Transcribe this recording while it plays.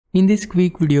In this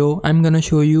quick video, I'm gonna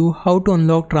show you how to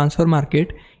unlock transfer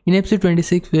market in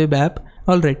FC26 web app.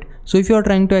 Alright, so if you are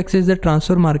trying to access the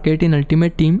transfer market in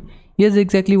Ultimate Team, here's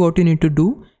exactly what you need to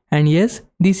do. And yes,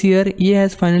 this year EA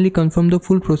has finally confirmed the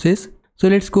full process. So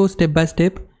let's go step by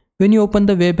step. When you open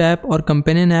the web app or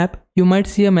companion app, you might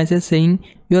see a message saying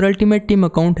your Ultimate Team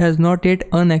account has not yet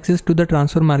earned access to the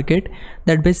transfer market.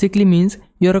 That basically means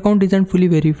your account isn't fully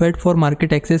verified for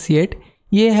market access yet.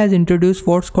 EA has introduced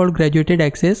what's called graduated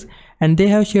access and they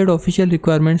have shared official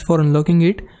requirements for unlocking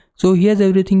it. So here's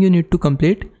everything you need to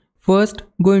complete. First,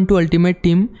 go into Ultimate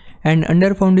Team and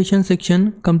under Foundation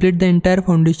section, complete the entire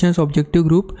Foundations objective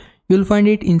group. You'll find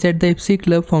it inside the FC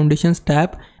Club Foundations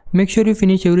tab. Make sure you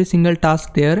finish every single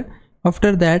task there.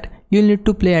 After that, you'll need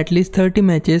to play at least 30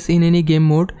 matches in any game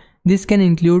mode. This can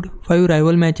include 5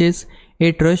 rival matches,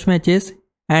 8 rush matches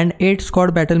and 8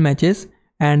 squad battle matches,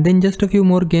 and then just a few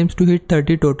more games to hit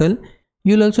 30 total.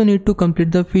 You'll also need to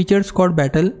complete the featured squad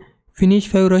battle, finish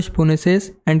 5 rush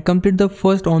bonuses and complete the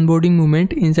first onboarding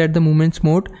movement inside the movements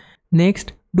mode.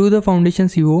 Next, do the Foundation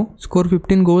CO, score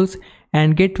 15 goals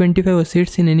and get 25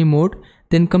 assists in any mode.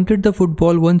 Then complete the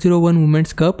Football 101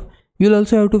 Women's Cup. You'll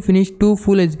also have to finish 2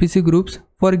 full SBC groups.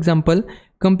 For example,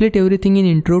 complete everything in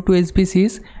intro to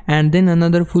SBCs and then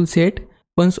another full set.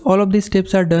 Once all of these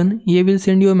steps are done, EA will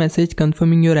send you a message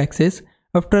confirming your access.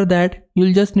 After that,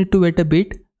 you'll just need to wait a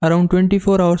bit, around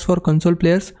 24 hours for console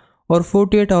players or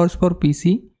 48 hours for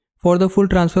PC for the full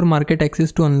transfer market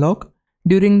access to unlock.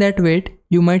 During that wait,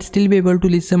 you might still be able to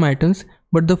list some items,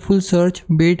 but the full search,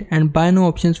 bid and buy now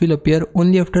options will appear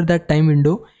only after that time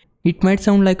window. It might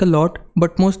sound like a lot,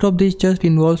 but most of this just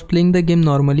involves playing the game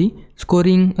normally,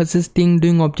 scoring, assisting,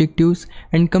 doing objectives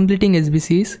and completing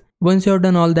SBCs. Once you have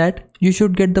done all that, you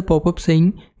should get the pop-up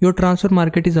saying your transfer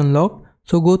market is unlocked.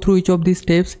 So go through each of these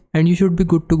steps and you should be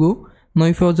good to go. Now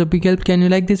if it was a big help, can you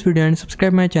like this video and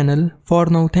subscribe my channel. For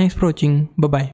now, thanks for watching. Bye bye.